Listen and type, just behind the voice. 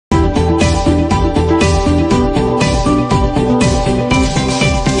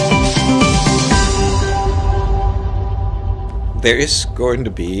There is going to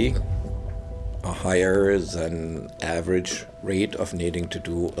be a higher than average rate of needing to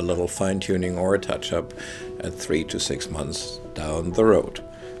do a little fine-tuning or a touch-up at 3 to 6 months down the road.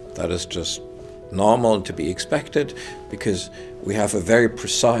 That is just normal to be expected because we have a very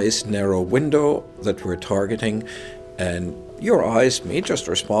precise narrow window that we're targeting, and your eyes may just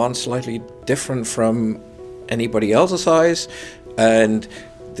respond slightly different from anybody else's eyes, and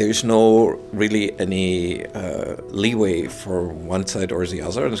there's no really any leeway for one side or the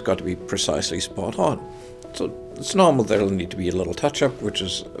other, and it's got to be precisely spot on. So it's normal there'll need to be a little touch-up, which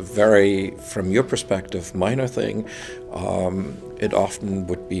is a very, from your perspective, minor thing. It often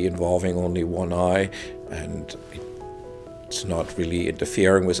would be involving only one eye, and it's not really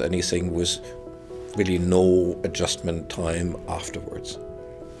interfering with anything, with really no adjustment time afterwards.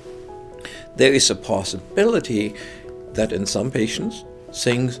 There is a possibility that in some patients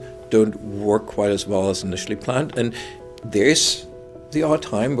things don't work quite as well as initially planned, and there's the odd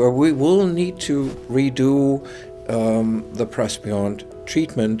time where we will need to redo the PRESBYOND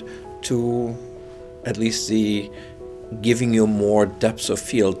treatment to at least the giving you more depth of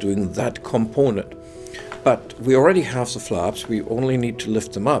field, doing that component. But we already have the flaps, we only need to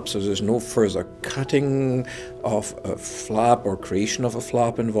lift them up, so there's no further cutting of a flap or creation of a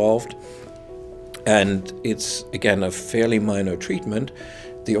flap involved. And it's, again, a fairly minor treatment.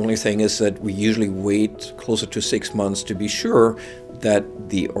 The only thing is that we usually wait closer to 6 months to be sure that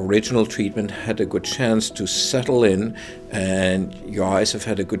the original treatment had a good chance to settle in and your eyes have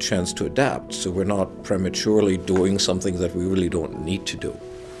had a good chance to adapt. So we're not prematurely doing something that we really don't need to do.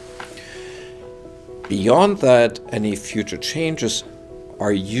 Beyond that, any future changes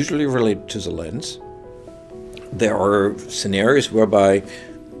are usually related to the lens. There are scenarios whereby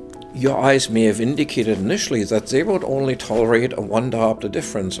your eyes may have indicated initially that they would only tolerate a 1 diopter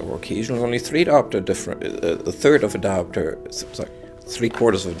difference, or occasionally only 3 diopter difference, a third of a diopter, sorry,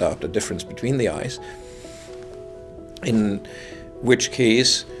 3/4 of a diopter difference between the eyes. In which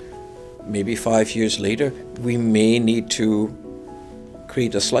case, maybe 5 years later, we may need to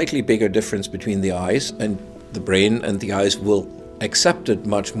create a slightly bigger difference between the eyes, and the brain and the eyes will accept it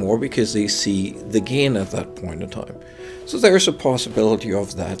much more because they see the gain at that point in time. So there's a possibility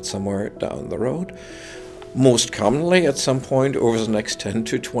of that somewhere down the road. Most commonly, at some point over the next 10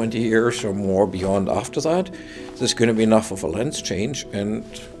 to 20 years or more beyond after that, there's going to be enough of a lens change, and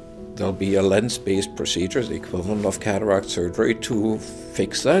there'll be a lens-based procedure, the equivalent of cataract surgery, to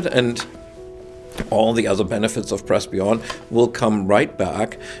fix that, and all the other benefits of PRESBYOND will come right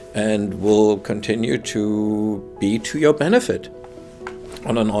back and will continue to be to your benefit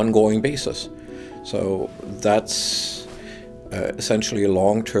on an ongoing basis. So that's essentially a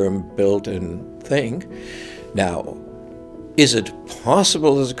long-term built-in thing. Now, is it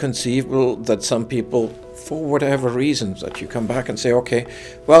possible, is it conceivable that some people, for whatever reasons, that you come back and say, okay,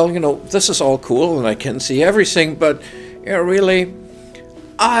 well, you know, this is all cool and I can see everything, but you know, really,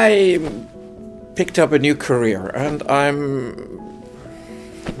 I picked up a new career and I'm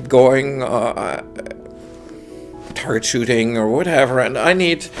going target shooting or whatever, and I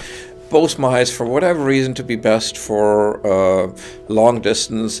need both my eyes for whatever reason to be best for long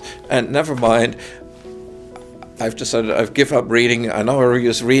distance, and never mind, I've decided I've given up reading, I now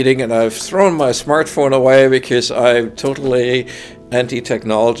use reading, and I've thrown my smartphone away because I'm totally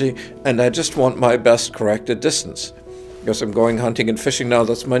anti-technology, and I just want my best corrected distance because I'm going hunting and fishing now.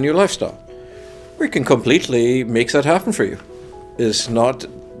 That's my new lifestyle. We can completely make that happen for you. It's not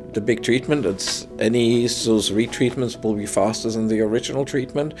the big treatment, it's those retreatments will be faster than the original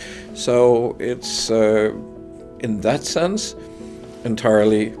treatment. So it's, in that sense,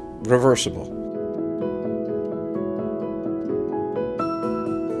 entirely reversible.